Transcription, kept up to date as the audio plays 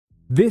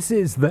This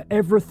is the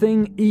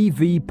Everything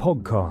EV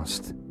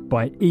podcast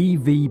by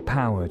EV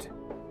Powered.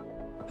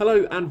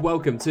 Hello and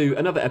welcome to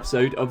another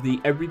episode of the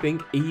Everything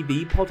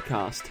EV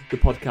podcast, the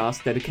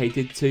podcast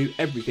dedicated to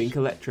everything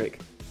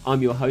electric.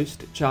 I'm your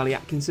host, Charlie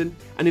Atkinson,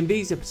 and in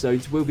these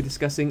episodes we'll be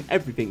discussing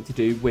everything to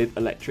do with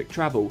electric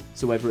travel.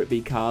 So whether it be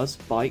cars,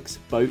 bikes,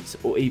 boats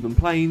or even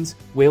planes,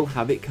 we'll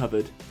have it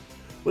covered.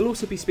 We'll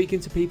also be speaking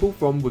to people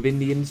from within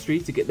the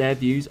industry to get their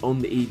views on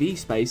the EV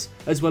space,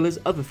 as well as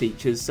other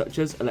features such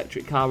as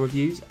electric car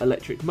reviews,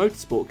 electric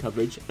motorsport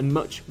coverage, and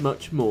much,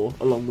 much more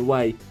along the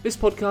way. This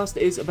podcast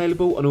is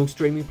available on all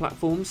streaming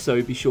platforms,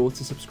 so be sure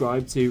to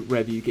subscribe to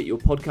wherever you get your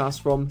podcasts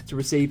from to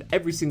receive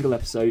every single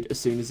episode as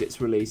soon as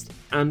it's released.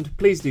 And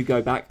please do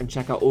go back and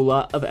check out all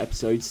our other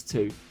episodes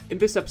too. In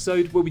this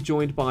episode, we'll be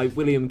joined by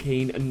William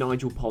Keene and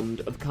Nigel Pond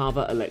of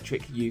Carver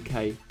Electric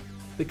UK.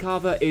 The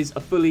Carver is a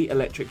fully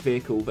electric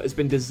vehicle that has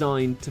been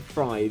designed to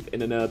thrive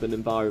in an urban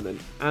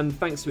environment, and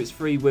thanks to its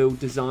freewheel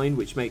design,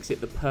 which makes it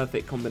the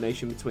perfect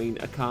combination between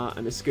a car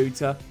and a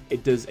scooter,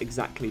 it does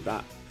exactly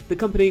that. The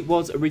company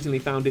was originally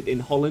founded in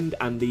Holland,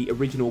 and the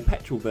original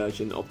petrol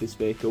version of this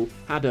vehicle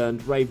had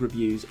earned rave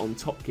reviews on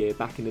Top Gear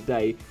back in the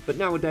day, but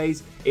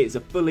nowadays it is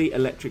a fully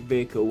electric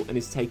vehicle and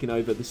is taken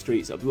over the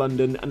streets of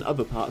London and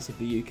other parts of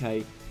the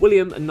UK.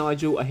 William and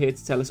Nigel are here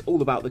to tell us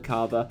all about the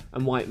Carver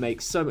and why it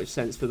makes so much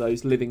sense for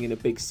those living in a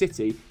big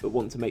city but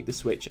want to make the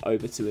switch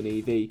over to an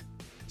EV.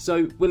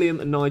 So, William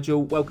and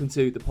Nigel, welcome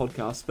to the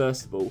podcast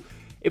first of all.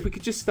 If we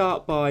could just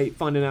start by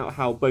finding out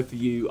how both of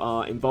you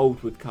are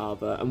involved with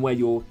Carver and where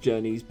your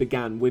journeys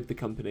began with the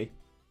company.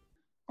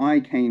 I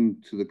came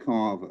to the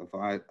Carver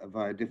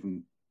via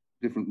different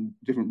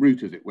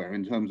route, as it were,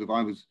 in terms of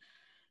I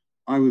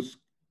was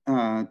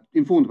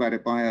informed about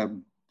it by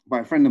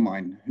a friend of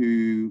mine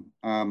who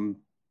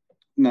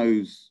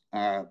knows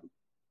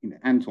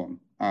Anton,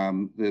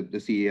 the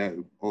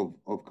CEO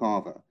of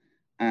Carver,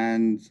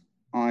 and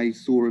I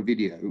saw a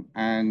video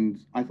and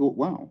I thought,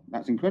 wow,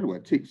 that's incredible.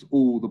 It ticks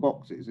all the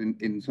boxes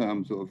in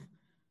terms of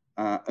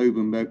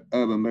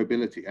urban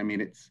mobility. I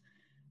mean, it's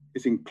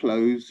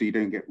enclosed, so you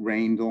don't get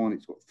rained on.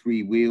 It's got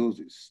three wheels.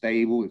 It's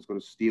stable. It's got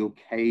a steel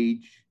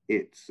cage.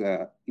 It's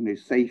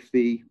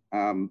safety,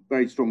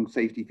 very strong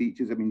safety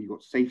features. I mean, you've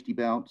got safety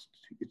belts.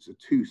 It's a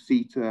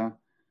two-seater,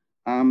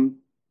 and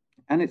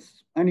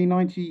it's only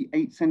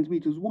 98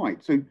 centimeters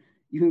wide. So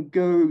you can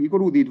go. You've got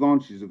all the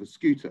advantages of a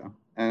scooter.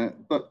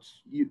 But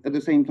at the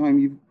same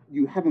time,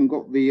 you haven't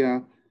got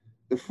the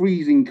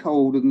freezing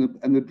cold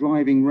and the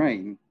driving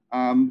rain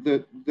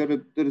that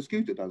a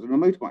scooter does and a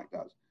motorbike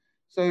does.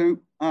 So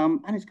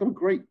and it's got a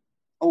great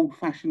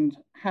old-fashioned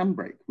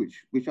handbrake,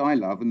 which I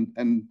love,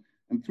 and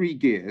three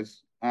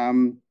gears,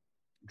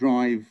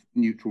 drive,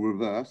 neutral,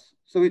 reverse.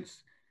 So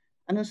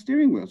and a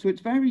steering wheel. So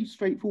it's very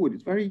straightforward.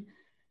 It's very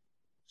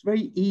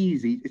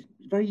easy. It's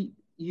very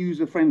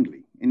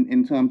user-friendly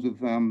in terms of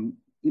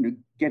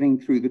getting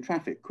through the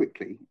traffic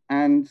quickly,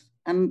 and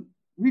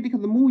really,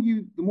 the more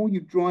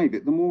you drive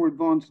it, the more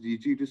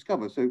advantages you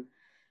discover. So,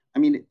 I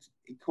mean,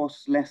 it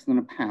costs less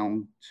than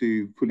 £1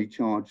 to fully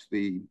charge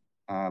the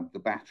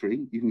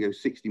battery. You can go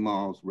 60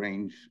 miles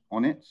range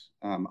on it,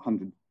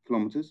 100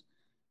 kilometers.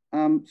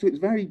 So it's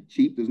very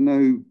cheap. There's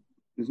no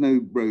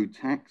road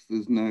tax.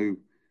 There's no,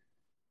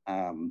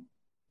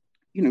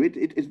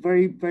 it's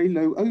very, very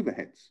low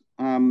overheads.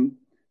 And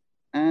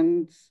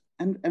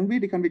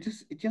really, kind of,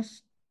 it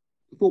just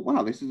thought,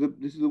 wow, this is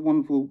a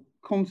wonderful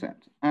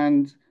concept.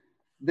 And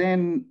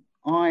then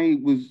I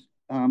was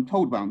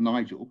told about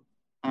Nigel,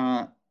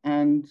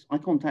 and I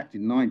contacted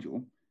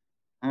Nigel,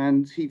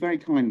 and he very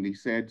kindly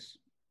said,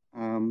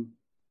 come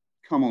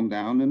on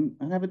down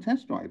and have a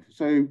test drive.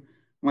 So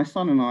my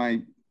son and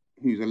I,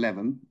 who's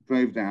 11,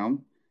 drove down,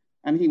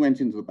 and he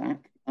went into the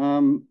back,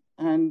 and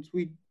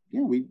we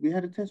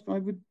had a test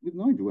drive with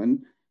Nigel.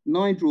 And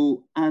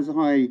Nigel, as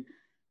I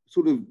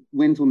sort of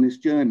went on this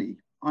journey,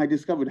 I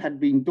discovered had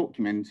been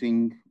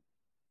documenting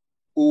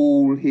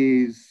all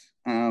his,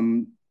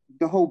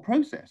 the whole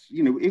process.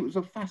 It was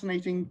a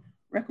fascinating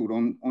record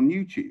on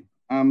YouTube.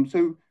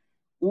 So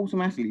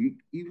automatically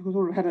you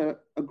sort of had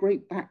a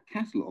great back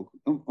catalogue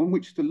on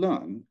which to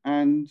learn.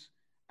 And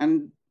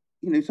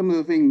some of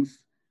the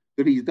things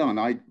that he's done,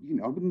 I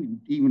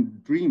wouldn't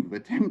even dream of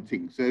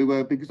attempting.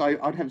 So because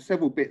I'd have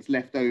several bits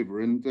left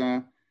over and but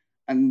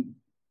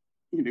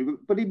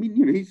I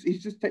mean,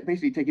 he's just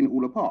basically taking it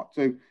all apart.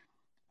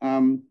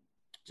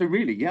 So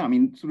really, yeah, I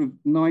mean, sort of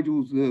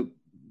Nigel's the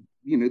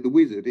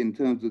wizard in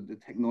terms of the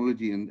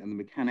technology and the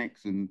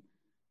mechanics and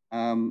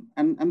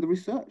the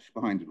research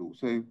behind it all.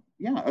 So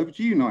yeah, over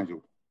to you,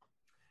 Nigel.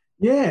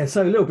 Yeah,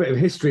 so a little bit of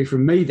history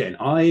from me then.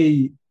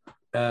 I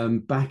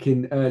back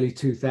in early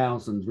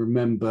 2000s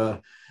remember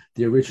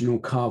the original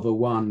Carver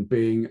 1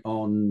 being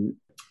on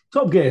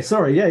Top Gear.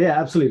 Sorry, yeah,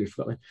 absolutely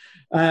forgot.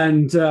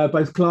 And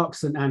both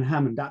Clarkson and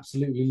Hammond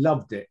absolutely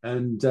loved it.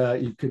 And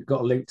you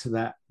got a link to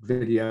that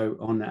video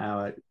on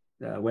our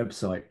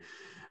website.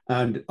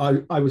 And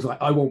I was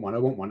like, I want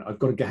one. I've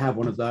got to have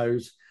one of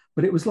those.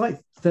 but it was like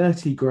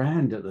 30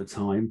 grand at the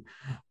time.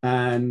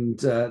 And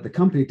the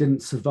company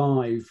didn't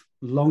survive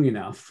long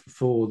enough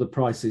for the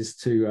prices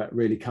to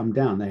really come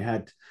down. They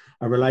had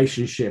a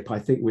relationship, I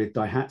think, with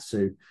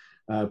Daihatsu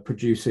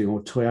producing,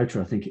 or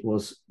Toyota, I think it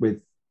was,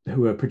 with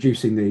who were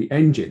producing the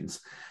engines.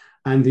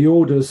 And the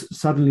orders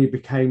suddenly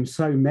became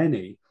so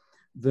many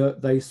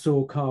that they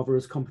saw Carver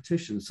as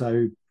competition.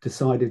 So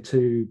decided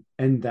to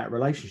end that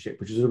relationship,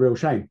 which is a real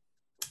shame.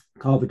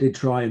 Carver did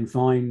try and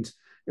find,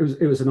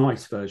 it was an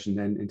ICE version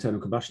then, internal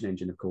combustion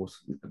engine, of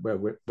course,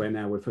 where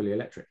now we're fully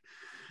electric.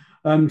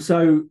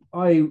 So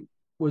I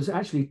was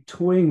actually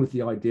toying with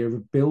the idea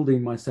of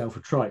building myself a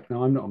trike.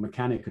 Now, I'm not a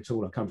mechanic at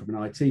all. I come from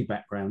an IT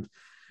background,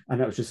 and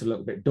that was just a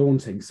little bit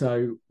daunting.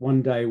 So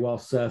one day while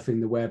surfing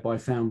the web, I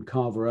found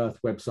Carver Earth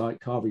website,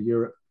 Carver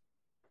Europe,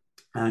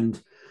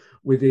 and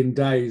within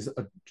days,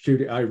 I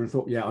chewed it over and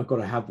thought, yeah, I've got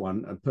to have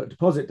one, and put a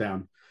deposit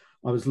down.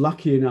 I was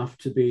lucky enough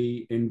to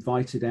be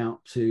invited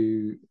out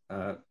to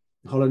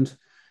Holland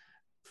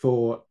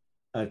for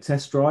a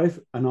test drive,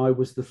 and I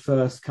was the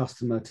first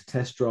customer to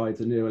test drive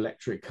the new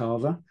electric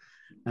Carver,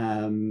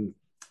 and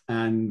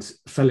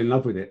fell in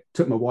love with it.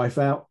 Took my wife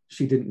out.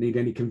 She didn't need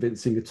any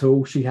convincing at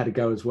all. She had a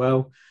go as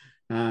well.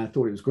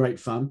 Thought it was great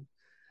fun.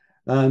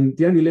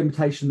 The only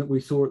limitation that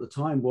we saw at the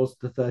time was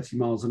the 30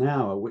 miles an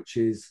hour, which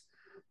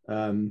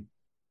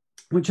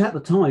at the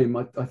time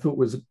I thought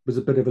was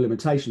a bit of a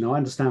limitation. Now, I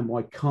understand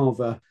why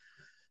Carver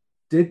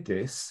did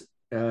this.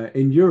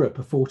 In Europe,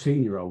 a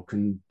 14-year-old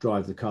can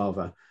drive the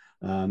Carver.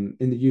 In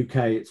the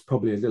UK, it's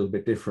probably a little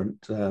bit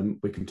different.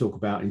 We can talk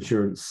about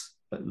insurance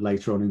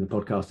later on in the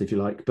podcast if you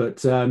like.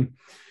 But so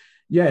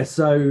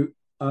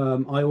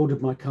I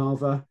ordered my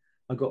Carver.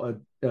 I got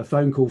a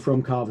phone call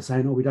from Carver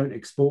saying, "Oh, we don't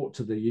export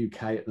to the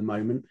UK at the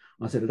moment."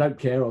 I said, "I don't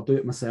care. I'll do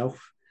it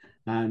myself."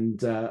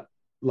 And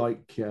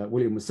like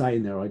William was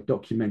saying there, I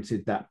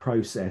documented that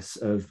process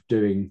of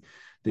doing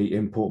the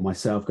import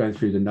myself, going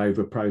through the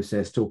Nova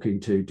process, talking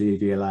to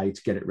DVLA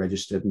to get it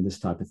registered and this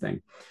type of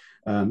thing.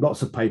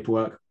 Lots of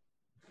paperwork,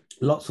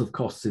 lots of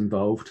costs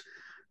involved.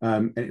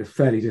 And it was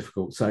fairly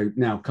difficult. So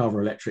now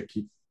Carver Electric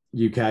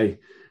UK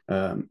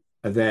are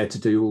there to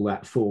do all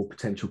that for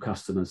potential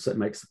customers. So it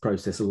makes the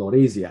process a lot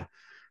easier.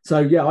 So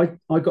yeah,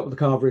 I got the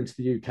Carver into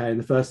the UK, and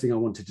the first thing I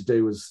wanted to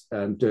do was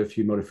do a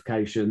few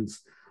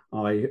modifications.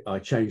 I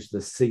changed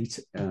the seat,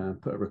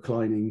 put a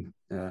reclining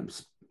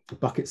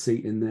bucket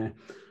seat in there.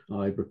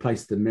 I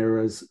replaced the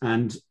mirrors,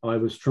 and I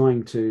was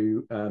trying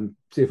to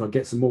see if I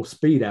get some more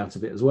speed out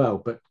of it as well.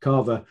 But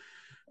Carver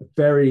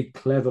very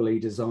cleverly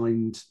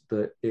designed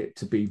it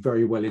to be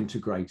very well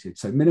integrated.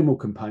 So minimal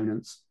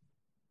components,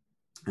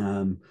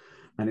 and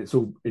it's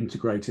all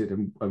integrated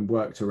and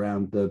worked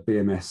around the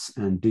BMS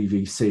and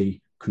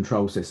DVC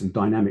control system,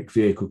 dynamic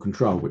vehicle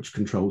control, which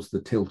controls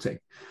the tilting.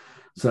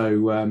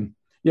 So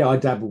I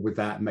dabbled with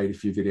that and made a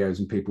few videos,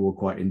 and people were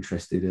quite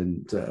interested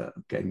in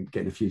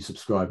getting a few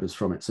subscribers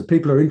from it. So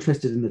people are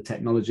interested in the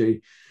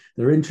technology.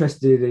 They're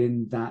interested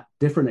in that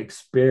different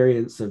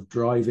experience of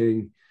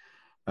driving.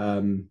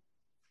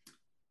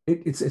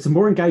 It's a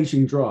more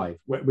engaging drive.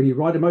 When you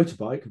ride a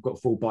motorbike, I've got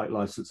a full bike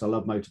license. I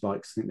love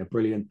motorbikes. I think they're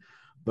brilliant,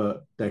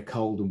 but they're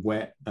cold and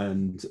wet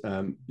and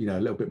a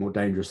little bit more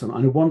dangerous. And I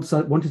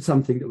wanted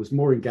something that was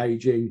more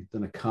engaging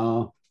than a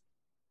car,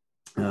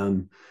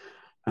 and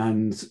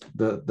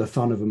the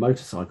fun of a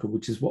motorcycle,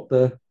 which is what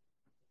the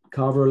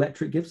Carver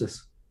Electric gives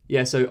us.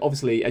 Yeah, so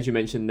obviously, as you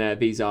mentioned there,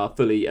 these are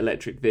fully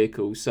electric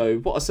vehicles. So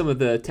what are some of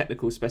the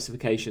technical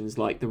specifications,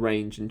 like the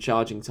range and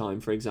charging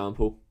time, for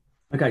example?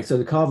 Okay, so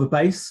the Carver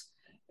base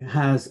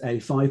has a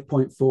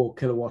 5.4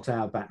 kilowatt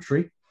hour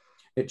battery.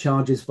 It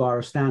charges via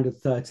a standard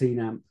 13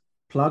 amp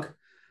plug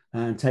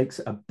and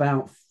takes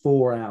about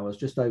 4 hours,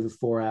 just over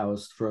 4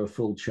 hours for a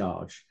full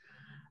charge.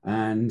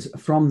 And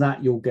from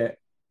that, you'll get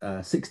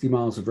 60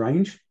 miles of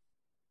range,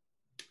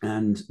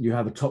 and you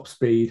have a top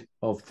speed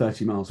of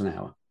 30 miles an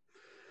hour.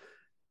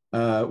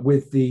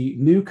 With the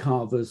new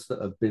Carvers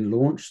that have been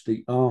launched,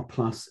 the R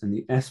Plus and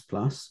the S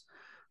Plus.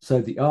 So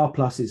the R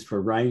Plus is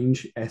for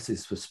range, S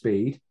is for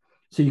speed.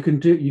 So you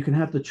can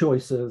have the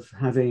choice of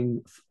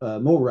having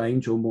more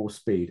range or more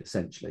speed,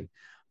 essentially.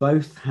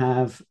 Both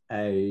have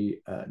a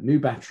new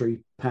battery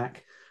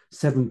pack,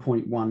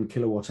 7.1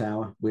 kilowatt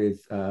hour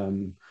with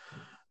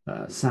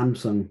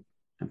Samsung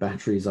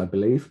batteries, I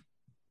believe.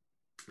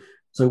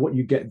 So what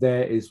you get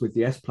there is with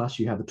the S Plus,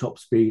 you have a top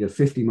speed of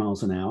 50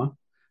 miles an hour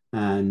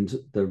and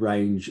the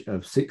range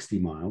of 60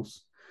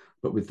 miles.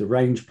 But with the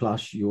Range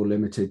Plus, you're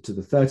limited to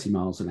the 30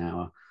 miles an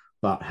hour,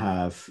 but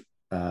have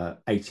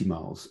 80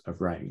 miles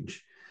of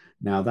range.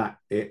 Now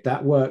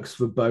that works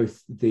for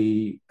both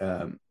the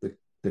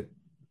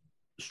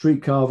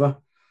street Carver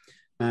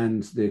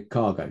and the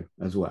cargo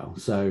as well.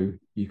 So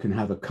you can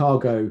have a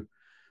cargo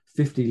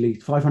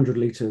 500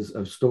 liters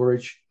of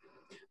storage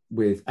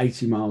with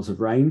 80 miles of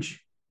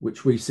range,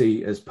 which we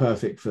see as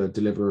perfect for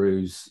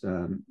Deliveroo's,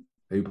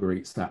 Uber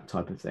Eats, that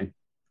type of thing.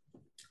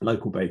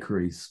 Local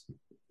bakeries,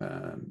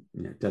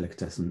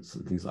 delicatessens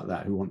and things like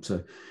that, who want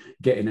to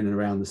get in and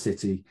around the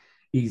city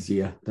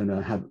easier than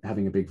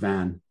having a big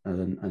van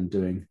and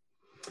doing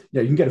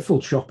you can get a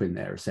full shop in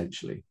there,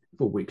 essentially,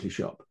 full weekly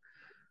shop.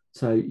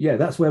 So yeah,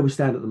 that's where we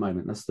stand at the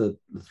moment. That's the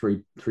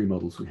three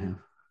models we have.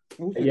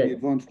 Also, the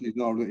advantages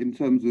are that in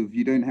terms of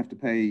you don't have to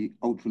pay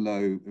ultra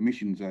low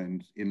emission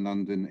zones in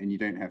London, and you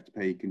don't have to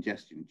pay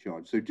congestion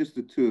charge. So just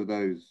the two of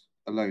those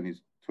alone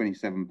is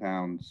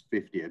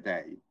 £27.50 a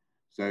day.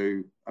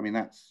 So I mean,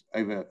 that's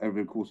over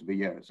the course of a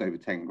year, it's over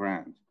 10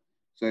 grand.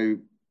 So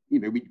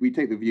we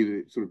take the view that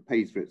it sort of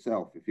pays for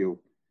itself if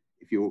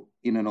you're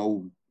in an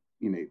old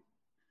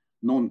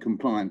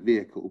non-compliant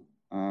vehicle.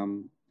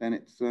 Then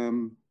it's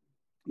and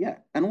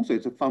also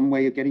it's a fun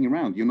way of getting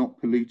around. You're not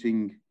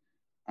polluting.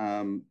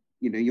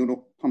 You're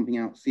not pumping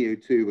out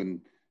CO2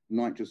 and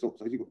nitrous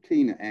oxides. You've got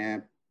cleaner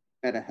air,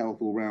 better health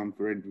all round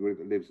for everybody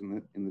that lives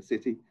in the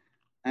city,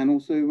 and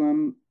also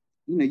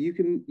you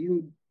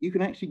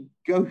can actually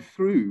go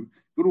through,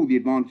 got all the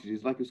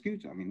advantages like a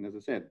scooter. I mean, as I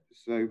said,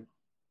 so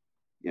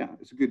yeah,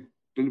 it's a good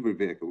delivery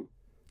vehicle.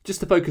 Just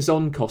to focus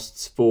on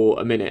costs for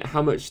a minute,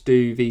 how much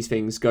do these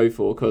things go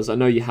for? Because I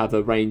know you have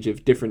a range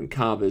of different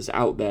Carvers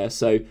out there.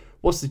 So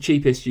what's the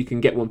cheapest you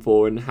can get one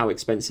for, and how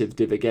expensive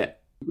do they get?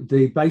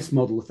 The base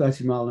model,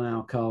 30 mile an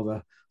hour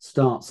Carver,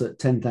 starts at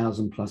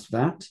 10,000 plus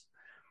VAT.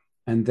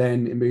 And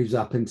then it moves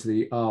up into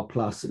the R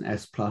Plus and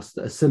S Plus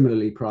that are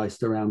similarly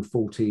priced around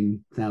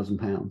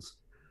 £14,000.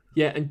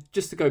 Yeah, and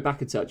just to go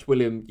back a touch,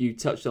 William, you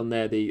touched on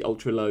there the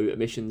ultra-low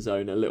emission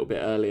zone a little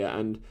bit earlier,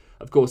 and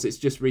of course it's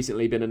just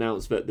recently been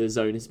announced that the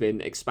zone has been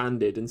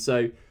expanded, and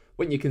so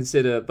when you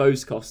consider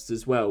those costs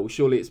as well,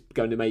 surely it's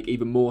going to make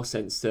even more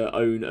sense to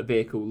own a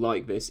vehicle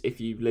like this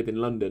if you live in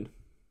London.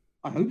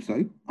 I hope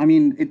so. I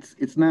mean,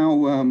 it's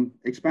now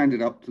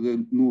expanded up to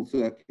the North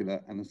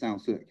Circular and the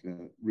South Circular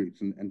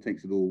routes and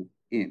takes it all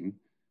in.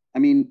 I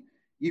mean,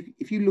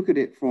 if you look at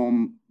it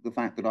from the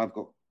fact that I've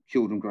got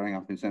children growing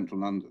up in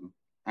central London,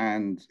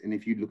 and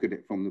if you look at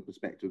it from the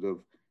perspective of,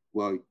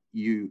 well,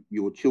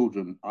 your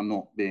children are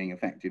not being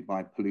affected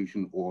by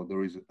pollution, or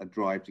there is a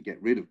drive to get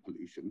rid of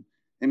pollution,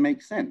 it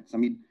makes sense. I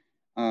mean,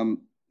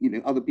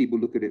 other people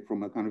look at it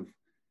from a kind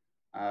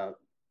of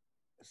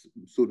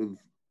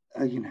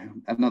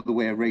another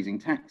way of raising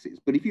taxes.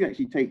 But if you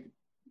actually take,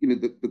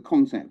 the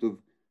concept of,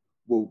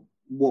 well,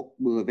 what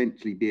will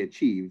eventually be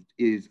achieved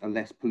is a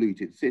less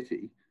polluted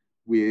city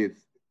with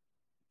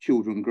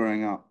children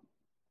growing up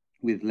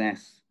with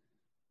less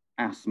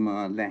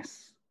asthma,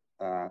 less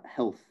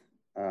health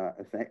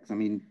effects. I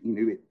mean,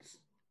 it's,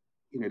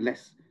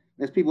 less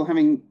people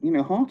having,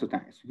 heart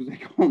attacks because they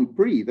can't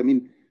breathe. I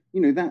mean,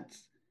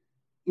 that's,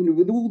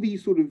 with all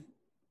these sort of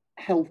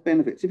health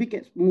benefits, if it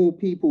gets more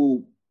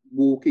people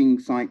walking,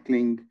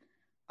 cycling,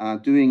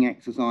 doing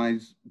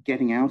exercise,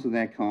 getting out of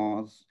their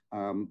cars,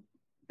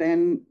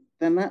 then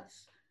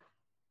that's,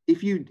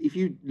 if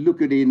you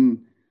look at the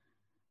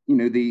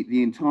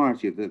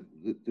entirety of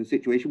the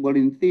situation, well,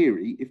 in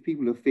theory, if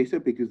people are fitter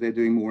because they're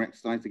doing more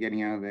exercise, they're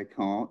getting out of their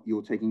car,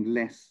 you're taking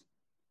less,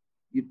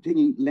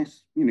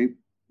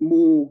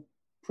 more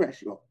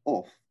pressure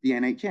off the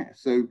NHS.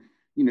 So,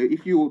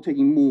 if you're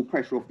taking more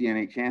pressure off the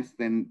NHS,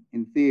 then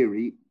in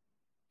theory,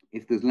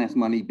 if there's less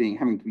money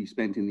having to be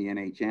spent in the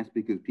NHS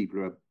because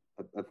people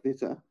are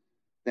fitter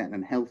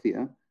and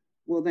healthier,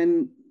 well,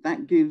 then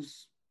that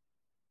gives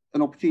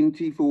an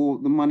opportunity for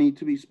the money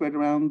to be spread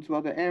around to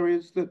other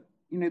areas that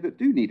that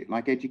do need it,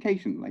 like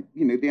education, like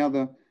the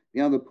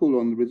other pull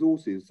on the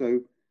resources.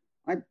 So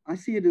I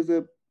see it as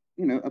a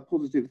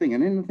positive thing,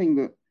 and anything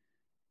that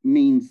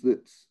means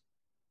that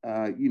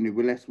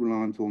we're less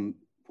reliant on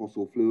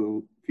fossil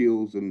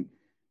fuels, and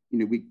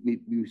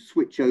we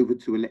switch over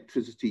to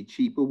electricity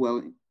cheaper.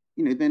 Well,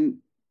 then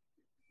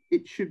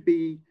it should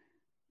be,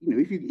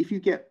 if you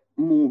get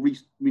more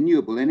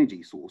renewable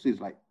energy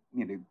sources like,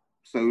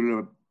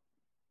 solar,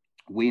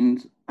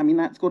 wind, I mean,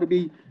 that's got to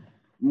be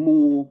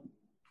more,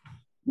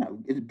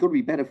 it's got to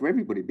be better for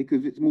everybody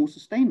because it's more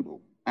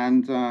sustainable.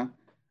 And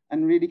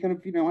really kind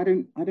of,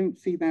 I don't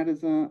see that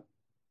as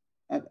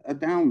a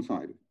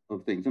downside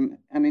of things.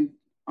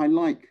 I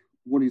like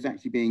what is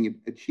actually being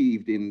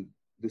achieved in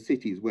the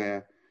cities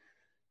where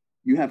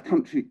you have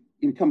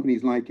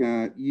companies like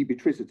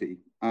Ubitricity,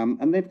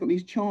 and they've got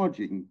these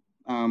charging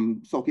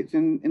sockets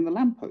in the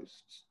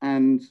lampposts,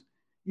 and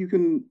you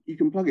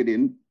can plug it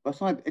in.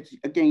 Aside, it's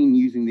again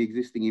using the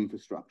existing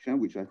infrastructure,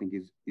 which I think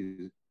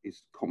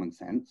is common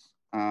sense.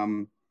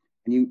 And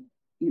you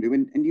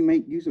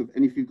make use of,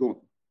 and if you've got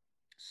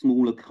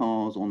smaller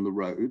cars on the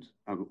road,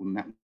 or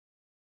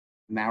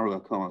narrower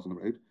cars on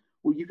the road,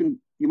 well,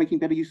 you're making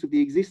better use of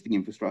the existing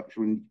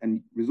infrastructure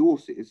and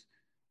resources.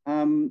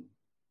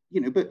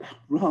 But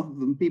rather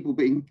than people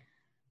being,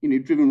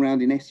 driven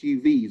around in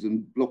SUVs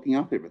and blocking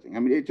up everything.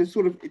 I mean, it just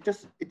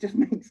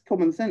makes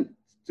common sense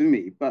to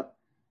me. But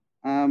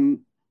there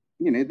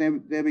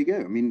we go.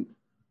 I mean,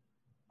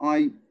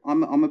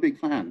 I'm a big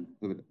fan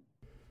of it.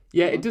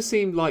 Yeah, it does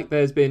seem like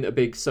there's been a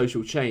big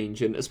social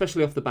change, and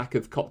especially off the back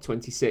of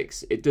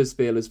COP26, it does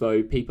feel as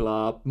though people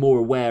are more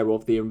aware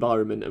of the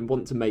environment and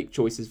want to make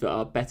choices that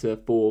are better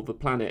for the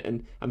planet,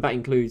 and that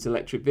includes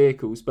electric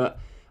vehicles. But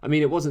I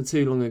mean, it wasn't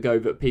too long ago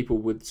that people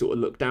would sort of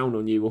look down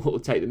on you or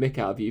take the mick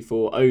out of you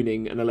for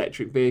owning an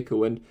electric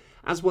vehicle. And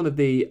as one of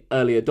the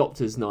early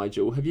adopters,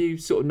 Nigel, have you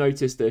sort of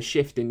noticed a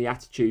shift in the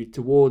attitude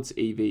towards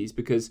EVs?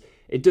 Because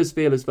it does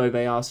feel as though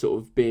they are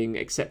sort of being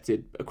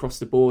accepted across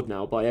the board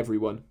now by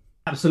everyone.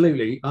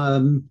 Absolutely.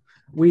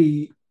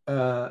 We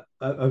are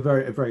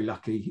very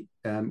lucky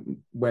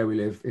where we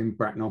live in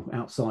Bracknell,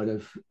 outside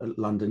of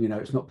London. You know,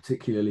 it's not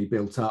particularly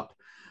built up.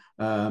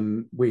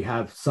 We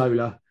have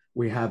solar.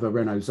 We have a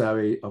Renault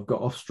Zoe. I've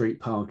got off-street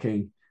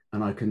parking,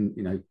 and I can,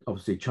 you know,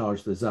 obviously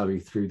charge the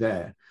Zoe through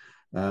there.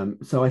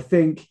 So I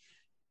think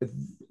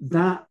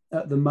that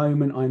at the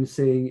moment I'm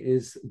seeing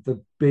is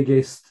the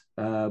biggest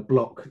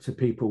block to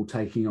people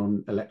taking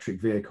on electric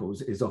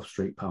vehicles is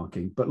off-street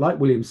parking. But like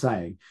William's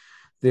saying,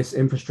 this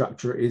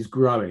infrastructure is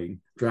growing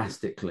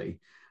drastically,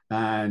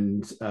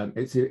 and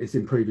it's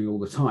improving all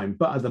the time.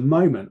 But at the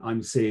moment,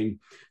 I'm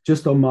seeing,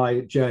 just on my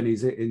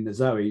journeys in the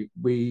Zoe,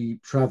 we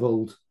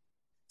travelled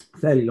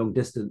fairly long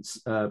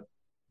distance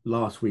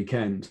last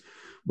weekend,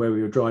 where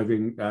we were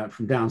driving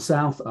from down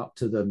south up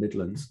to the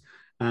Midlands,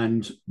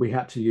 and we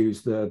had to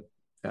use the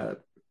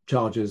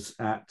chargers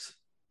at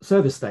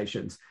service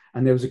stations,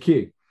 and there was a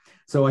queue.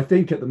 So I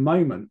think at the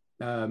moment,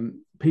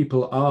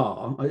 people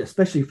are,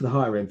 especially for the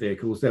higher end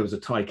vehicles, there was a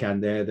Taycan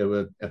there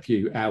were a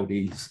few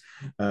Audis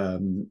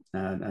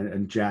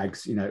and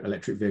Jags, you know,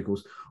 electric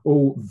vehicles,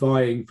 all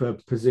vying for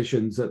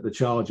positions at the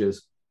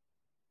chargers.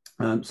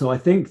 So I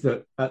think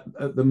that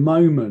at the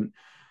moment,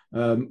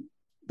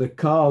 the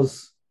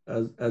cars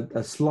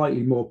are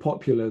slightly more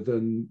popular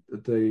than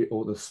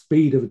the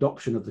speed of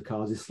adoption of the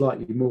cars is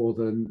slightly more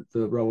than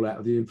the rollout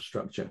of the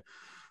infrastructure.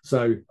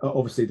 So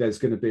obviously there's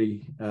going to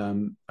be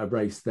a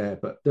race there,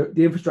 but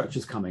the infrastructure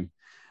is coming.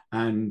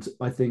 And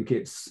I think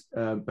it's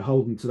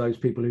beholden to those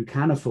people who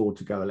can afford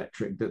to go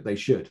electric that they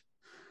should,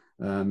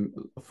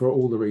 for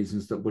all the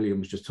reasons that William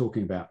was just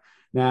talking about.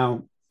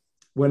 Now,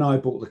 when I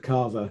bought the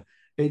Carver,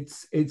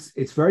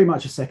 it's very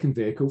much a second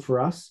vehicle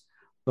for us,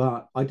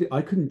 but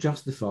I couldn't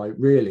justify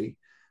really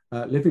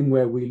living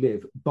where we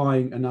live,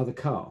 buying another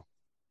car,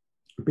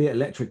 be it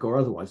electric or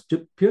otherwise,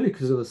 just purely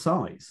because of the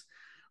size.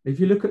 If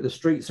you look at the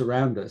streets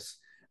around us,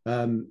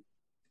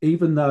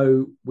 even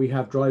though we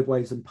have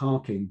driveways and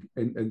parking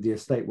in the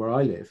estate where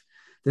I live,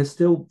 there's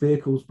still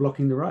vehicles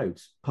blocking the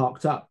roads,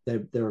 parked up.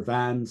 There are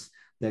vans,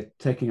 they're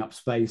taking up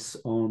space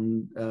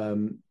on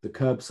the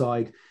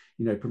curbside,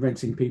 you know,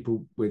 preventing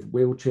people with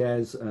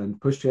wheelchairs and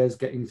pushchairs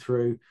getting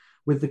through.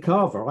 With the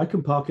Carver, I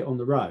can park it on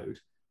the road.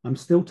 I'm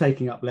still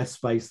taking up less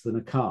space than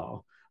a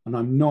car, and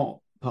I'm not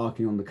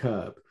parking on the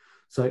curb.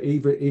 So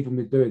even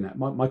with doing that,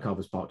 my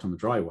Carver's parked on the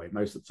driveway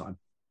most of the time.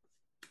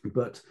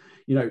 But,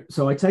 you know,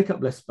 so I take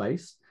up less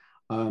space.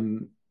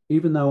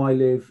 Even though I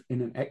live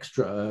in an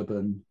extra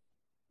urban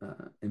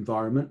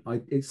environment,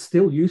 it's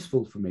still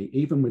useful for me,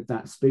 even with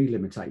that speed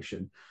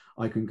limitation.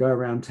 I can go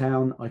around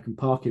town, I can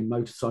park in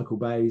motorcycle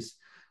bays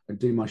and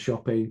do my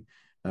shopping.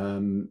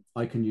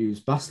 I can use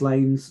bus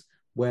lanes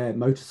where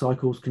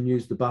motorcycles can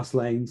use the bus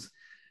lanes.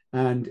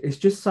 And it's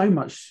just so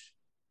much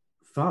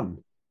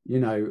fun, you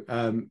know.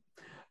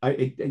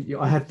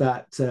 I have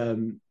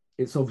that.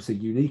 It's obviously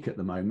unique at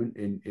the moment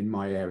in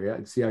my area.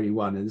 It's the only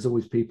one, and there's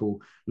always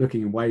people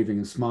looking and waving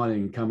and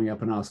smiling and coming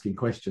up and asking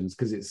questions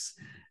because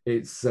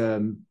it's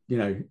you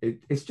know,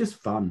 it's just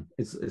fun.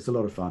 It's a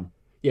lot of fun.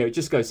 Yeah, it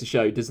just goes to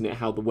show, doesn't it,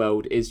 how the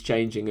world is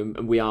changing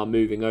and we are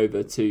moving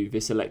over to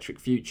this electric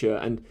future.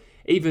 And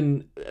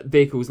even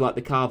vehicles like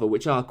the Carver,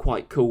 which are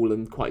quite cool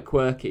and quite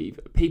quirky,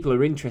 people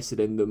are interested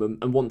in them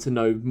and want to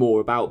know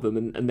more about them,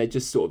 and they're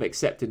just sort of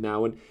accepted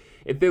now. And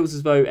it feels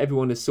as though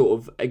everyone has sort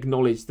of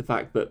acknowledged the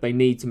fact that they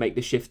need to make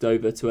the shift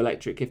over to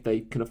electric if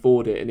they can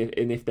afford it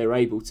and if they're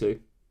able to.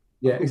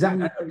 Yeah,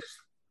 exactly.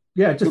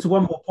 Yeah, just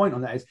one more point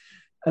on that is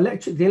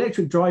the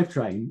electric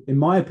drivetrain, in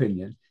my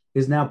opinion,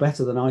 is now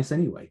better than ICE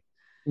anyway.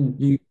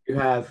 You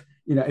have,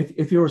 you know,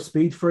 if you're a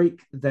speed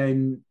freak,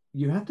 then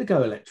you have to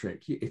go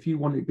electric. If you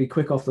want to be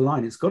quick off the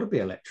line, it's got to be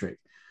electric.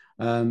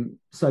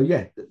 So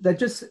yeah, they're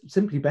just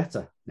simply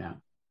better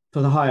now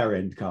for the higher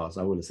end cars,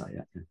 I will say.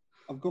 Yeah.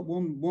 I've got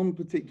one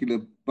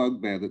particular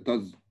bugbear that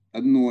does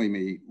annoy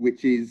me,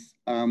 which is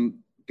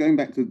going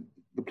back to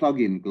the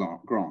plug-in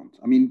grant.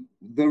 I mean,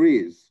 there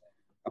is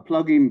a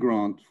plug-in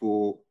grant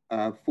for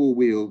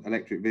four-wheel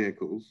electric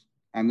vehicles,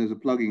 and there's a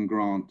plug-in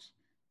grant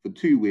for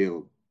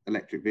two-wheel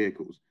electric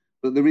vehicles,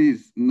 but there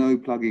is no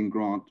plug-in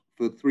grant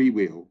for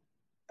three-wheel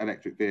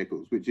electric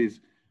vehicles,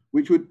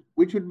 which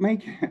would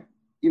make it,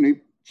 you know,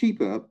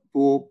 cheaper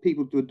for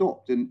people to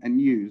adopt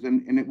and use,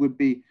 and it would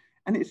be,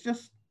 and it's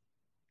just,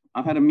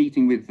 I've had a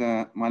meeting with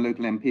my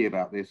local MP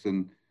about this,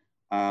 and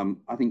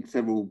I think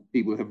several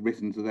people have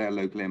written to their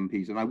local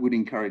MPs, and I would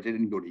encourage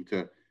anybody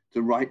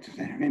to write to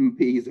their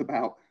MPs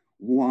about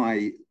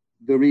why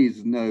there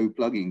is no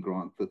plug-in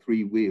grant for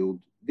three-wheeled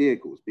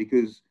vehicles,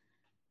 because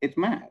it's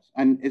mad,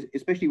 and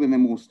especially when they're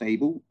more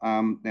stable,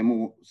 they're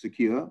more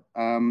secure,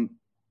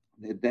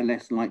 they're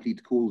less likely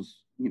to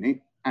cause, you know,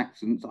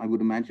 accidents, I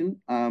would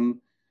imagine,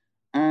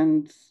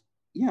 and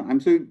yeah, I'm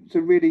so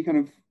really kind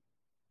of,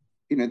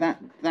 you know,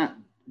 that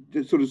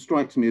it sort of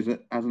strikes me as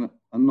an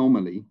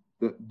anomaly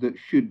that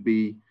should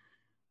be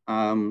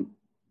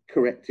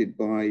corrected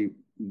by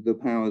the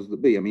powers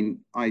that be. I mean,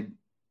 my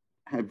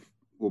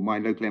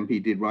local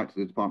MP did write to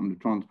the Department of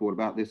Transport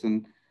about this,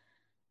 and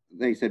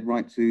they said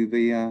write to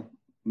the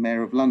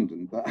Mayor of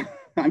London. But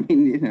I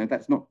mean,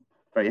 that's not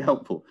very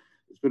helpful.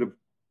 It's sort of,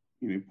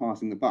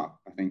 passing the buck,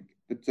 I think.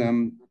 But,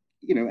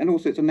 and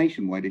also it's a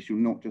nationwide issue,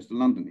 not just a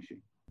London issue.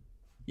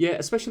 Yeah,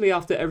 especially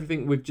after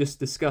everything we've just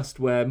discussed,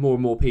 where more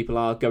and more people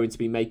are going to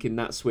be making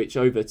that switch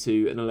over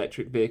to an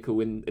electric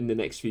vehicle in the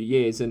next few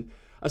years. And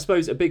I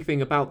suppose a big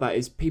thing about that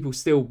is people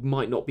still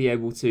might not be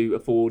able to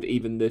afford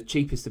even the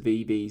cheapest of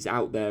EVs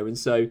out there. And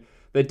so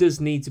there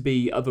does need to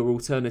be other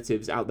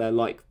alternatives out there,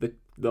 like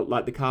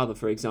the Carver,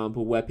 for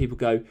example, where people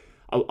go,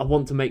 I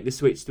want to make the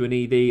switch to an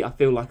EV. I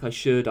feel like I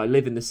should. I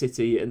live in the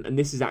city, and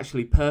this is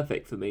actually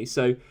perfect for me.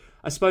 So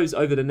I suppose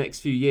over the next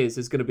few years,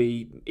 there's going to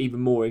be even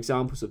more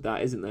examples of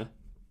that, isn't there?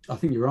 I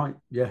think you're right.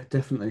 Yeah,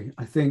 definitely.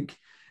 I think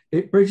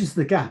it bridges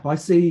the gap. I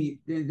see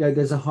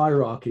there's a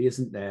hierarchy,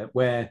 isn't there,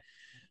 where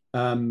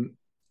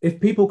if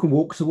people can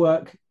walk to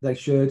work, they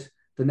should.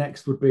 The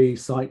next would be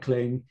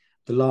cycling,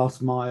 the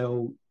last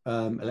mile,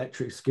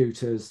 electric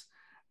scooters,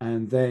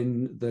 and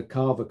then the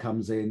Carver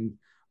comes in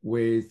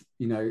with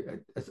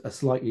a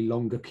slightly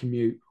longer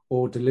commute,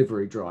 or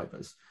delivery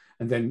drivers,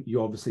 and then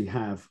you obviously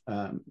have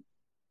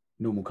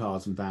normal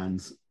cars and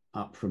vans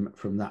up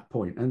from that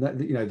point, and that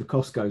the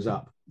cost goes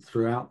up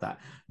throughout that.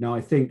 Now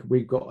I think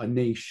we've got a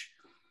niche,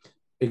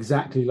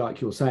 exactly like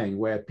you're saying,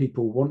 where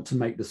people want to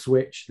make the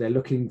switch. They're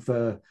looking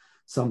for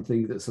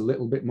something that's a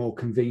little bit more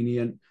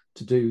convenient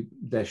to do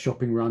their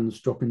shopping runs,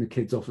 dropping the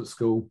kids off at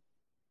school,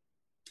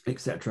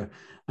 etc.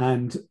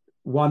 And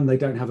one, they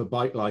don't have a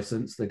bike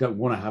license. They don't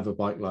want to have a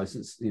bike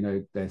license.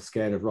 They're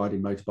scared of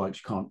riding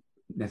motorbikes.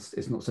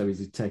 It's not so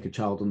easy to take a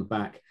child on the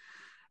back.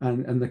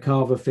 And the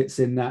Carver fits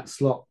in that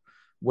slot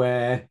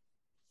where,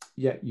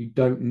 you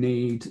don't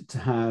need to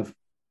have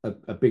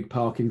a big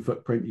parking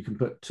footprint. You can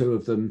put two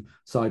of them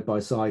side by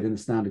side in a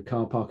standard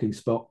car parking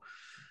spot.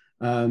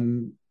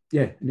 And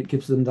it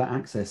gives them that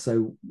access.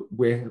 So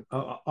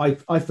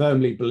I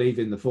firmly believe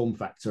in the form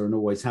factor and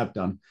always have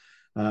done.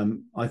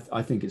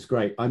 I think it's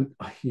great.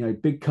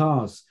 Big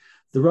cars.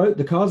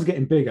 The cars are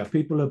getting bigger.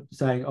 People are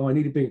saying, "Oh, I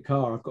need a bigger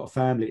car. I've got a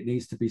family. It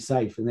needs to be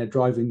safe." And they're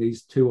driving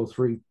these 2 or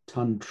 3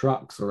 ton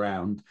trucks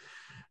around,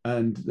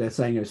 and they're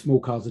saying, small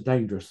cars are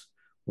dangerous.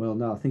 Well,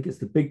 no, I think it's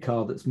the big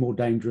car that's more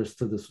dangerous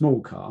to the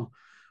small car.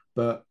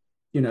 But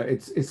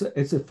it's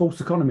a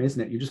false economy,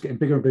 isn't it? You're just getting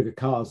bigger and bigger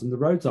cars, and the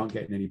roads aren't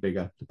getting any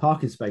bigger. The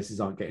parking spaces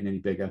aren't getting any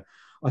bigger.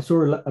 I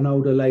saw an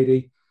older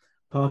lady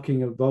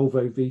parking a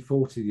Volvo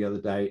V40 the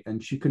other day,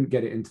 and she couldn't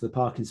get it into the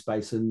parking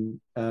space and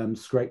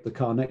scraped the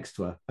car next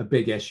to her, a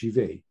big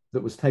SUV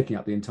that was taking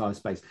up the entire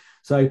space.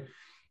 So,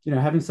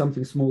 having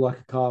something small like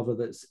a Carver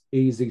that's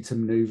easy to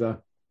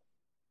maneuver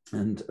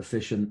and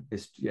efficient,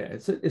 it's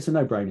a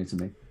no-brainer to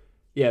me.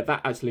 Yeah,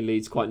 that actually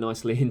leads quite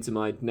nicely into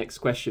my next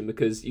question,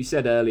 because you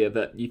said earlier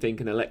that you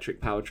think an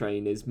electric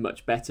powertrain is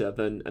much better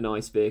than an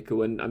ICE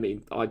vehicle, and I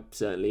mean, I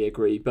certainly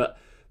agree. But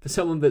for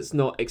someone that's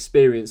not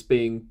experienced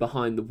being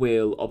behind the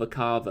wheel of a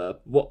Carver,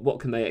 what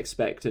can they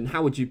expect, and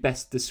how would you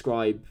best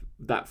describe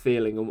that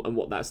feeling and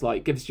what that's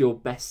like? Give us your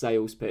best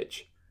sales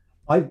pitch.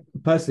 I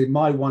personally,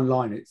 my one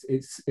line,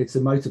 it's a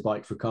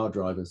motorbike for car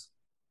drivers.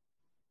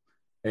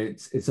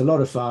 It's a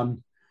lot of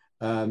fun.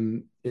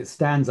 It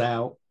stands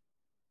out.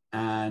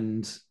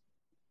 And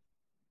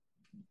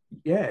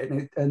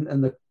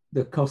and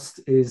the cost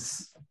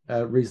is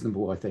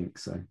reasonable, I think.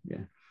 So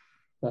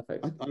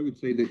perfect. I would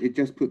say that it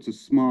just puts a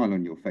smile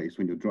on your face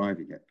when you're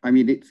driving it. I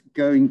mean, it's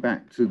going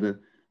back to the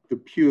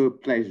pure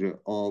pleasure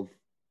of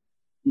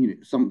the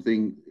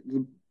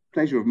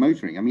pleasure of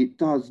motoring. I mean, it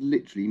does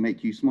literally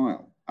make you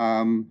smile,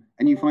 and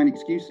you find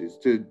excuses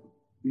to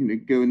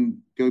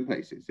go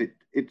places.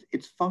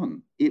 It's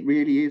fun. It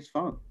really is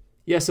fun.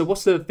 Yeah, so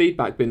what's the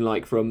feedback been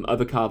like from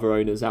other Carver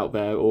owners out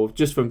there, or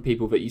just from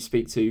people that you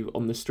speak to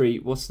on the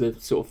street? What's the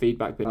sort of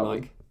feedback been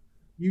like?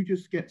 You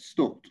just get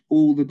stopped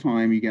all the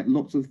time. You get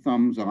lots of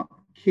thumbs up.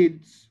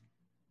 Kids,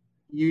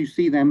 you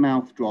see their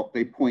mouth drop,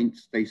 they point,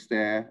 they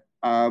stare.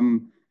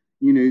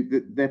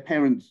 Their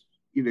parents,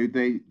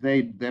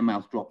 their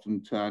mouth drops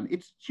and turn.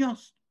 It's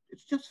just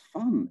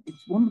fun.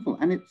 It's wonderful.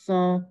 And it's,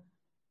 I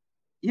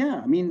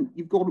mean,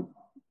 you've got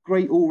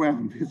great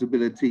all-round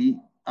visibility.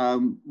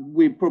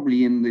 We're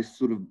probably in this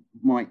sort of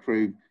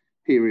micro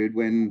period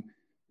when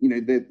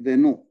they're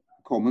not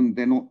common,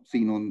 they're not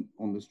seen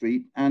on the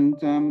street, and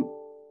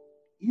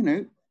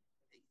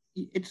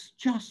it's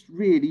just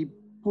really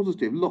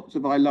positive. Lots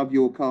of "I love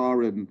your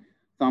car" and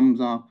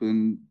thumbs up,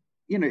 and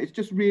it's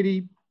just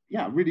really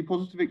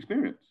positive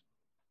experience.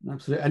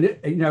 Absolutely.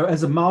 And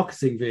as a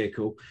marketing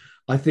vehicle,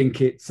 I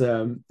think it's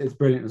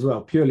brilliant as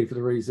well, purely for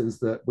the reasons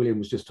that William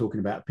was just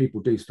talking about.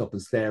 People do stop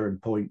and stare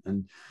and point,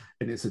 and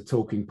it's a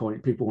talking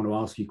point. People want to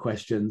ask you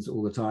questions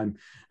all the time.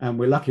 And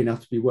we're lucky enough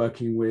to be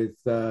working with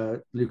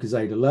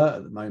Lucozade Alert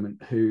at the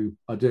moment, who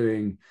are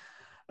doing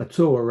a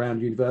tour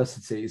around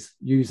universities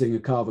using a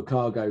Carver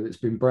cargo that's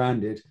been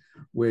branded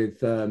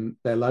with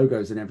their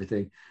logos and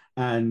everything.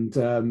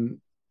 And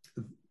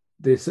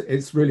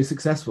it's really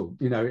successful.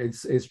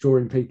 It's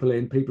drawing people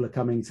in. People are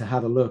coming to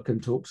have a look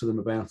and talk to them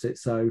about it.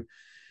 So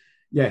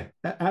yeah,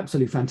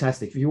 absolutely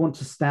fantastic. If you want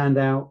to stand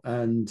out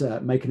and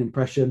make an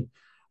impression,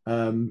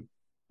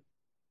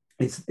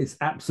 it's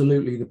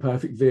absolutely the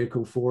perfect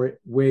vehicle for it,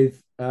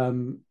 with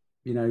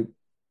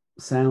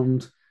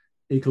sound,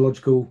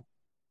 ecological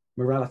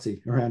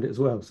morality around it as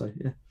well. So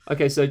yeah.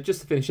 Okay, so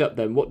just to finish up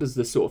then, what does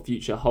the sort of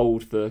future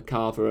hold for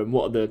Carver, and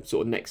what are the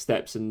sort of next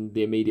steps and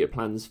the immediate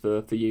plans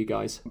for you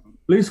guys?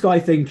 Blue sky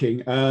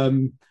thinking.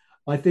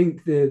 I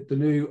think the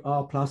new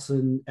R Plus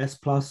and S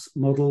Plus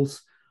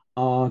models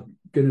are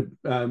going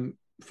to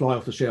fly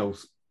off the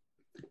shelves,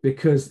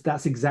 because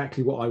that's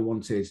exactly what I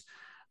wanted.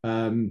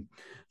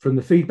 From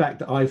the feedback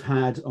that I've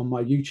had on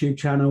my YouTube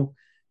channel,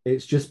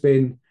 it's just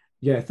been,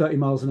 30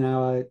 miles an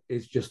hour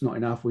is just not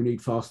enough. We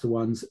need faster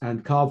ones.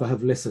 And Carver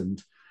have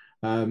listened.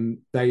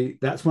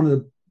 That's one of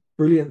the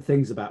brilliant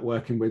things about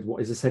working with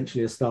what is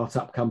essentially a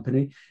startup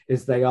company,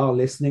 is they are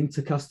listening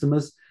to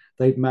customers.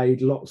 They've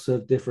made lots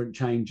of different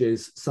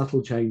changes,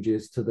 subtle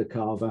changes to the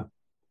Carver.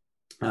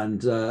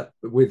 And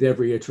with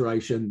every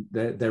iteration,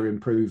 they're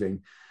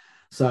improving.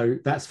 So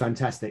that's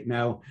fantastic.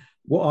 Now,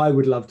 what I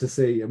would love to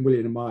see, and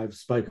William and I have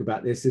spoke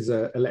about this, is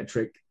an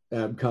electric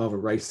Carver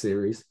race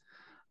series.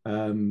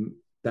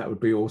 That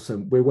would be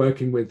awesome. We're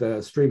working with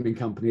a streaming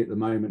company at the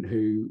moment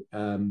who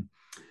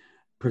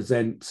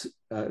present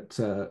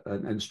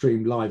and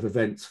stream live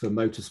events for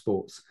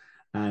motorsports.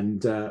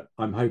 And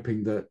I'm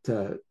hoping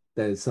that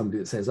there's somebody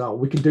that says, oh,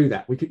 we can do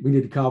that. We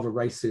need a Carver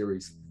race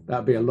series.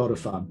 That'd be a lot of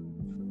fun.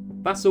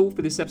 That's all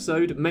for this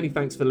episode. Many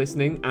thanks for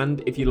listening,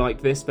 and if you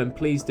like this, then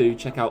please do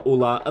check out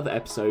all our other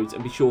episodes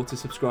and be sure to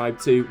subscribe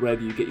to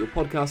wherever you get your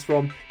podcast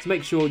from to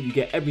make sure you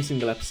get every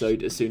single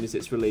episode as soon as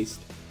it's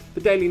released.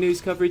 For daily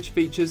news coverage,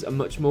 features and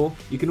much more,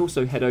 you can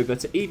also head over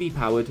to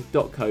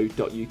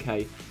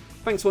evpowered.co.uk.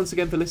 Thanks once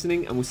again for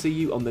listening, and we'll see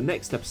you on the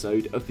next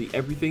episode of the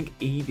Everything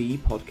EV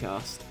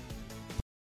podcast.